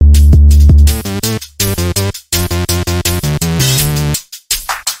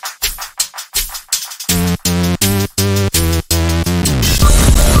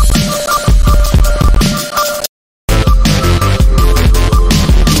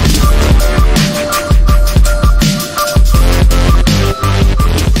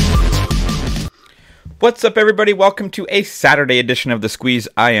What's up, everybody? Welcome to a Saturday edition of The Squeeze.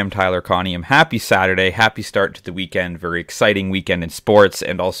 I am Tyler Conium. Happy Saturday. Happy start to the weekend. Very exciting weekend in sports.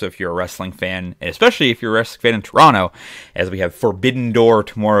 And also, if you're a wrestling fan, and especially if you're a wrestling fan in Toronto, as we have Forbidden Door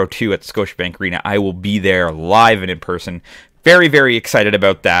tomorrow, too, at Scotiabank Arena. I will be there live and in person. Very, very excited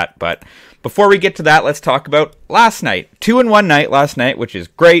about that. But before we get to that, let's talk about last night. 2-1 night last night, which is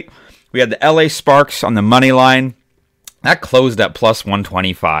great. We had the LA Sparks on the money line. That closed at plus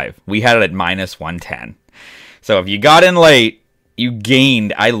 125. We had it at minus 110. So if you got in late, you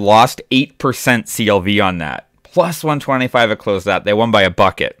gained. I lost 8% CLV on that. Plus 125 it closed that. They won by a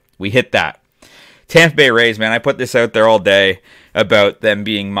bucket. We hit that. Tampa Bay Rays, man, I put this out there all day about them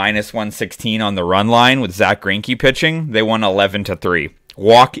being minus 116 on the run line with Zach Greinke pitching. They won 11-3.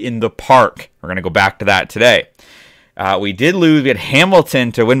 Walk in the park. We're going to go back to that today. We did lose. We had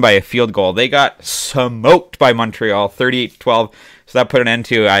Hamilton to win by a field goal. They got smoked by Montreal, 38-12. So that put an end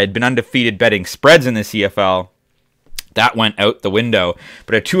to, I had been undefeated betting spreads in the CFL. That went out the window.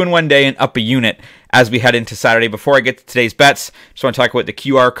 But a 2-1 day and up a unit as we head into Saturday. Before I get to today's bets, just want to talk about the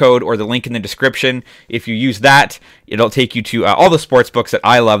QR code or the link in the description. If you use that, it'll take you to all the sports books that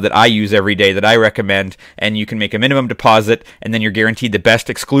I love, that I use every day, that I recommend, and you can make a minimum deposit, and then you're guaranteed the best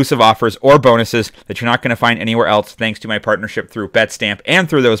exclusive offers or bonuses that you're not going to find anywhere else, thanks to my partnership through BetStamp and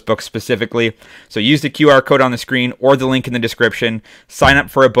through those books specifically. So use the QR code on the screen or the link in the description, sign up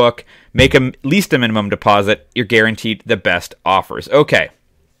for a book, make at least a minimum deposit, you're guaranteed the best offers. Okay.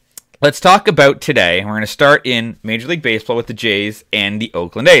 Let's talk about today. We're going to start in Major League Baseball with the Jays and the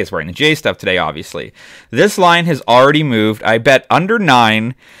Oakland A's. We're in the Jays stuff today, obviously. This line has already moved. I bet under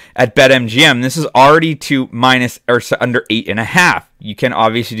 9 at BetMGM. This is already to minus or under 8.5. You can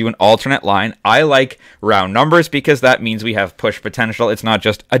obviously do an alternate line. I like round numbers because that means we have push potential. It's not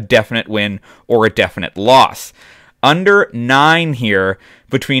just a definite win or a definite loss. Under 9 here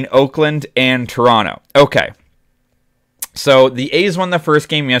between Oakland and Toronto. Okay. So the A's won the first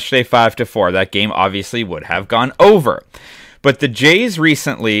game yesterday 5-4. That game obviously would have gone over. But the Jays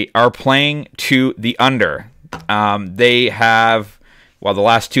recently are playing to the under. They have, well, the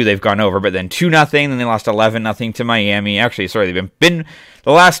last two they've gone over, but then 2-0, then they lost 11-0 to Miami. Actually, sorry, they've been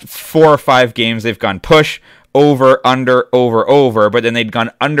the last 4 or 5 games they've gone push, over, under, over, but then they'd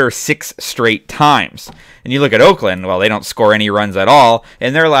gone under 6 straight times. And you look at Oakland, well, they don't score any runs at all.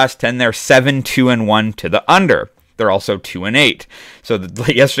 In their last 10, they're 7-2-1 to the under. They're also 2-8. So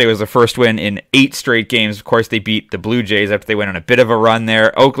yesterday was the first win in 8 straight games. Of course, they beat the Blue Jays after they went on a bit of a run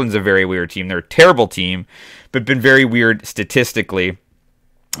there. Oakland's a very weird team. They're a terrible team, but been very weird statistically.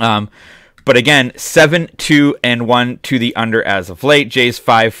 But again, 7-2-1 to the under as of late. Jays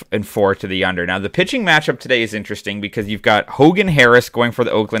 5-4 to the under. Now, the pitching matchup today is interesting because you've got Hogan Harris going for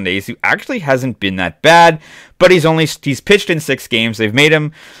the Oakland A's, who actually hasn't been that bad, but he's pitched in 6 games. They've made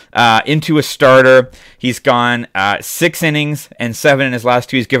him into a starter. He's gone 6 innings and 7 in his last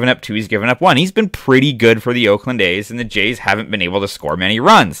 2. He's given up 2. He's given up 1. He's been pretty good for the Oakland A's, and the Jays haven't been able to score many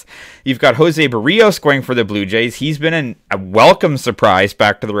runs. You've got Jose Barrios going for the Blue Jays. He's been a welcome surprise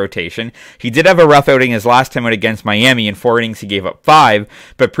back to the rotation. He did have a rough outing his last time out against Miami. In 4 innings, he gave up 5.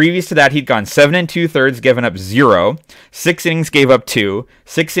 But previous to that, he'd gone 7 2/3, given up 0. 6 innings, gave up 2.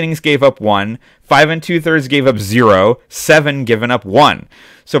 6 innings, gave up 1. 5 2/3, gave up 0. 7, given up 1.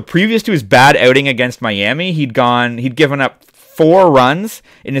 So previous to his bad outing against Miami, he'd given up 4 runs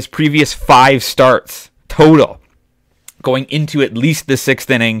in his previous 5 starts total, going into at least the 6th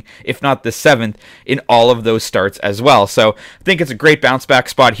inning, if not the 7th, in all of those starts as well. So I think it's a great bounce back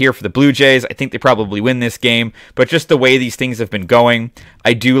spot here for the Blue Jays. I think they probably win this game, but just the way these things have been going,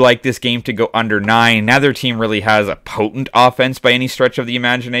 I do like this game to go under 9. Neither team really has a potent offense by any stretch of the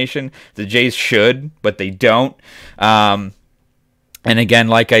imagination. The Jays should, but they don't. And again,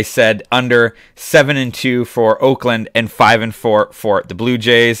 like I said, under 7-2 for Oakland and 5-4 for the Blue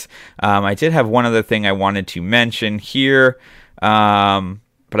Jays. I did have one other thing I wanted to mention here. Under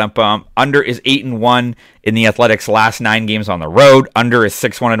is 8-1 in the Athletics' last 9 games on the road. Under is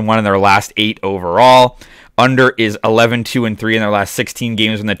 6-1-1 in their last 8 overall. Under is 11-2-3 in their last 16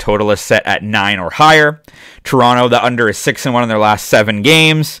 games when the total is set at 9 or higher. Toronto, the under is 6-1 in their last 7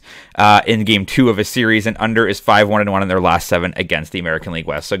 games in game 2 of a series, and under is 5-1-1 in their last 7 against the American League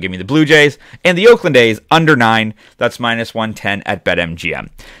West. So give me the Blue Jays and the Oakland A's under 9. That's minus 110 at BetMGM.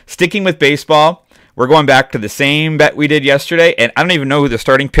 Sticking with baseball, we're going back to the same bet we did yesterday, and I don't even know who the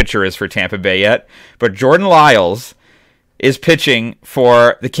starting pitcher is for Tampa Bay yet, but Jordan Lyles is pitching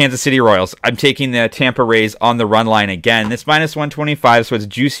for the Kansas City Royals. I'm taking the Tampa Rays on the run line again. It's minus 125, so it's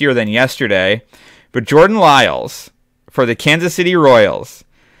juicier than yesterday. But Jordan Lyles for the Kansas City Royals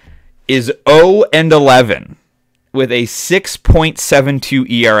is 0-11 with a 6.72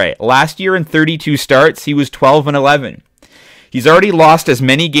 ERA. Last year in 32 starts, he was 12-11. He's already lost as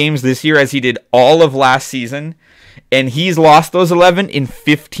many games this year as he did all of last season, and he's lost those 11 in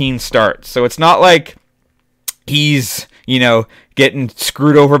 15 starts. So it's not like he's, getting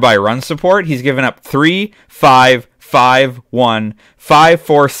screwed over by run support. He's given up 3, 5, 5, 1, 5,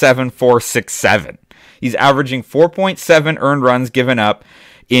 4, 7, 4, 6, 7. He's averaging 4.7 earned runs given up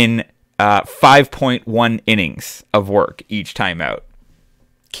in 5.1 innings of work each time out.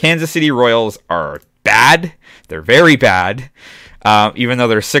 Kansas City Royals are bad. They're very bad. Even though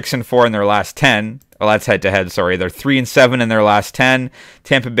they're 6-4 in their last 10. Well, that's head-to-head, sorry. They're 3-7 in their last 10.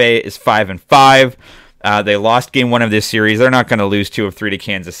 Tampa Bay is 5-5. They lost game 1 of this series. They're not going to lose 2 of 3 to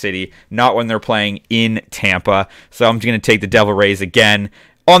Kansas City. Not when they're playing in Tampa. So I'm going to take the Devil Rays again.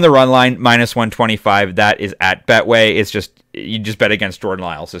 On the run line, minus 125. That is at Betway. It's just, you just bet against Jordan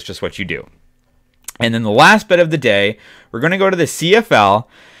Lyles. It's just what you do. And then the last bet of the day, we're going to go to the CFL.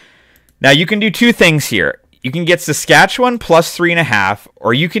 Now, you can do 2 things here. You can get Saskatchewan plus 3.5,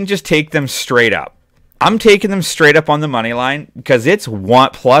 or you can just take them straight up. I'm taking them straight up on the money line because it's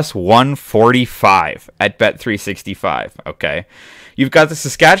plus 145 at Bet365. Okay. You've got the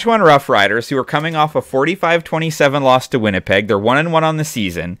Saskatchewan Roughriders, who are coming off a 45-27 loss to Winnipeg. They're 1-1 on the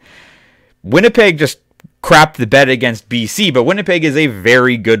season. Winnipeg just crapped the bet against BC, but Winnipeg is a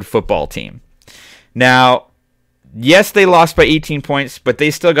very good football team. Now, yes, they lost by 18 points, but they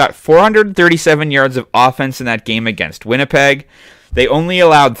still got 437 yards of offense in that game against Winnipeg. They only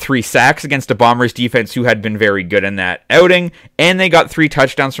allowed 3 sacks against a Bombers defense who had been very good in that outing, and they got 3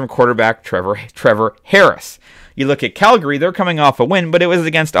 touchdowns from quarterback Trevor Harris. You look at Calgary, they're coming off a win, but it was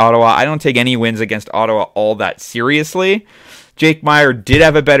against Ottawa. I don't take any wins against Ottawa all that seriously. Jake Meyer did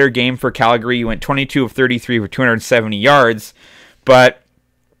have a better game for Calgary. He went 22 of 33 for 270 yards, but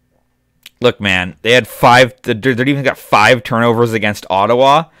look, man, they had 5. They even got 5 turnovers against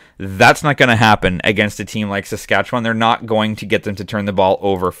Ottawa. That's not going to happen against a team like Saskatchewan. They're not going to get them to turn the ball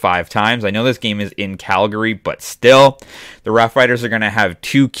over 5 times. I know this game is in Calgary, but still, the Roughriders are going to have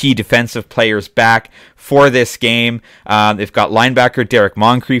 2 key defensive players back for this game. They've got linebacker Derek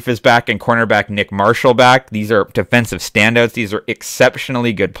Moncrief is back and cornerback Nick Marshall back. These are defensive standouts. These are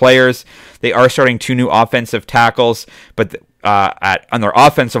exceptionally good players. They are starting 2 new offensive tackles, but on their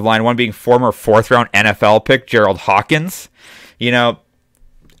offensive line, one being former 4th-round NFL pick Gerald Hawkins.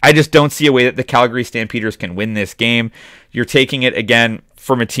 I just don't see a way that the Calgary Stampeders can win this game. You're taking it, again,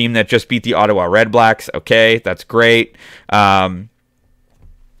 from a team that just beat the Ottawa Red Blacks. Okay, that's great. I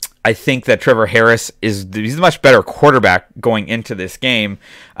think that Trevor Harris he's a much better quarterback going into this game.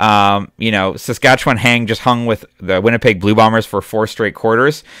 Saskatchewan just hung with the Winnipeg Blue Bombers for 4 straight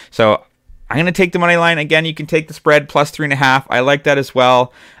quarters. So I'm going to take the money line. Again, you can take the spread plus 3.5. I like that as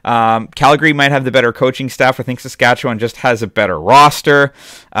well. Calgary might have the better coaching staff. I think Saskatchewan just has a better roster.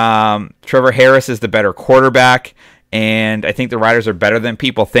 Trevor Harris is the better quarterback. And I think the Riders are better than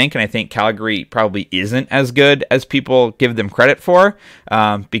people think. And I think Calgary probably isn't as good as people give them credit for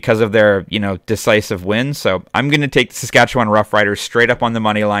because of their, decisive wins. So I'm going to take the Saskatchewan Roughriders straight up on the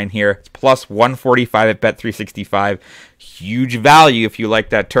money line here. It's plus 145 at Bet365. Huge value if you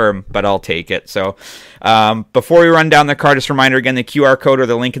like that term, but I'll take it. So before we run down the card, just a reminder again, the QR code or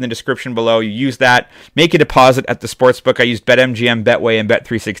the link in the description below, you use that. Make a deposit at the sportsbook. I used BetMGM, Betway, and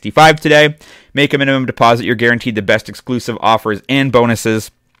Bet365 today. Make a minimum deposit. You're guaranteed the best exclusive offers and bonuses,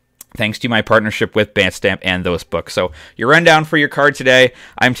 thanks to my partnership with Bandstamp and those books. So your rundown for your card today,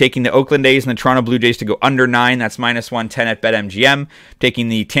 I'm taking the Oakland A's and the Toronto Blue Jays to go under 9. That's minus 110 at BetMGM. Taking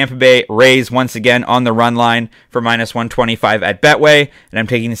the Tampa Bay Rays once again on the run line for minus 125 at Betway. And I'm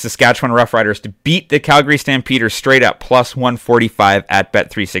taking the Saskatchewan Roughriders to beat the Calgary Stampeders straight up plus 145 at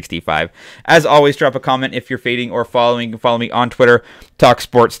Bet365. As always, drop a comment if you're fading or following. You can follow me on Twitter, Talk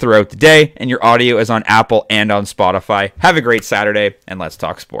Sports throughout the day. And your audio is on Apple and on Spotify. Have a great Saturday, and let's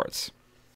talk sports.